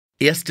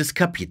Erstes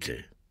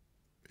Kapitel.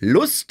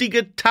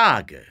 Lustige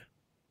Tage.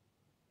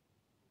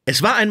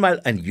 Es war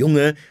einmal ein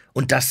Junge,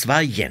 und das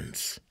war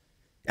Jens.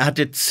 Er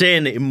hatte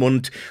Zähne im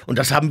Mund, und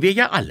das haben wir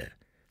ja alle.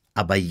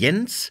 Aber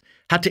Jens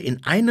hatte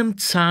in einem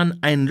Zahn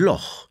ein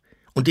Loch,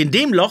 und in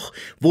dem Loch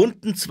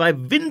wohnten zwei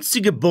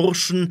winzige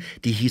Burschen,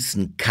 die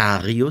hießen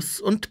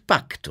Karius und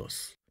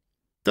Baktus.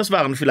 Das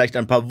waren vielleicht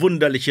ein paar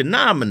wunderliche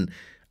Namen,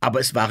 aber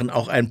es waren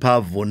auch ein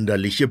paar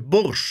wunderliche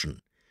Burschen.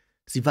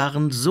 Sie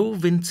waren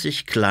so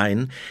winzig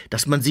klein,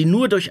 dass man sie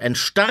nur durch ein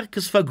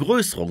starkes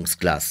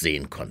Vergrößerungsglas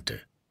sehen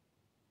konnte.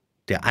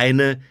 Der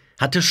eine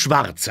hatte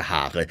schwarze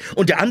Haare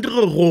und der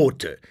andere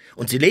rote,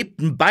 und sie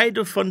lebten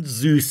beide von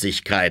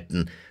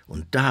Süßigkeiten,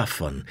 und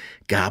davon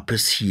gab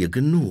es hier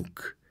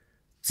genug.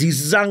 Sie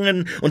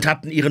sangen und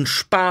hatten ihren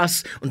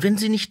Spaß, und wenn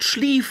sie nicht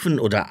schliefen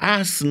oder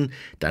aßen,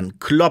 dann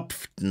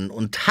klopften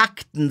und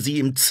hackten sie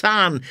im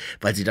Zahn,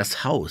 weil sie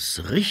das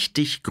Haus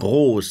richtig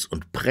groß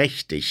und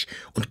prächtig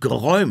und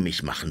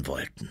geräumig machen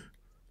wollten.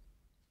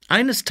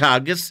 Eines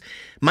Tages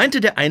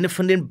meinte der eine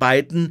von den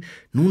beiden,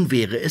 nun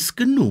wäre es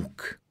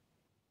genug.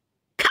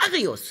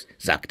 »Karius«,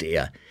 sagte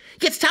er,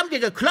 »jetzt haben wir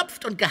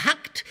geklopft und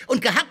gehackt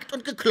und gehackt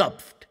und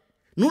geklopft.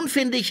 Nun,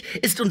 finde ich,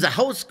 ist unser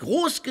Haus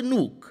groß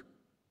genug.«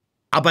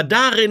 Aber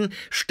darin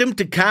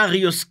stimmte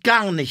Karius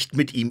gar nicht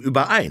mit ihm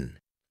überein.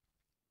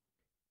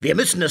 »Wir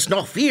müssen es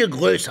noch viel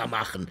größer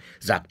machen«,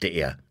 sagte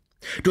er.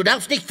 »Du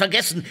darfst nicht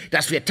vergessen,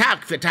 dass wir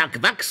Tag für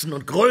Tag wachsen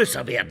und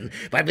größer werden,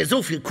 weil wir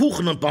so viel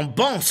Kuchen und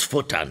Bonbons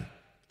futtern.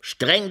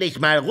 Streng dich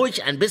mal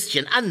ruhig ein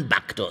bisschen an,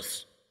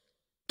 Baktus.«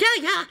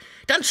 »Ja,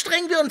 dann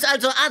strengen wir uns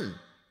also an.«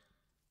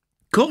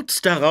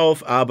 Kurz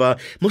darauf aber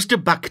musste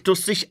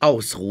Baktus sich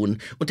ausruhen,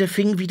 und er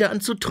fing wieder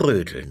an zu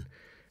trödeln.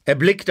 Er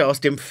blickte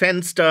aus dem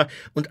Fenster,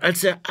 und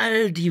als er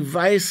all die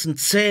weißen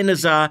Zähne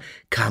sah,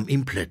 kam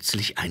ihm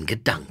plötzlich ein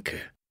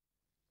Gedanke.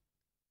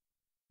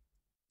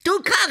 »Du,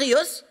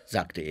 Karius«,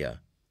 sagte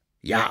er.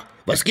 »Ja,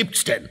 was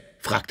gibt's denn?«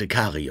 fragte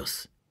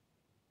Karius.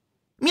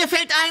 »Mir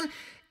fällt ein,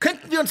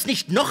 könnten wir uns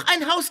nicht noch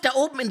ein Haus da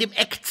oben in dem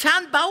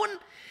Eckzahn bauen?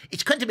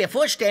 Ich könnte mir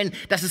vorstellen,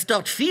 dass es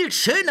dort viel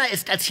schöner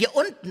ist als hier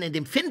unten in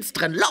dem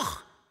finsteren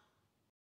Loch.«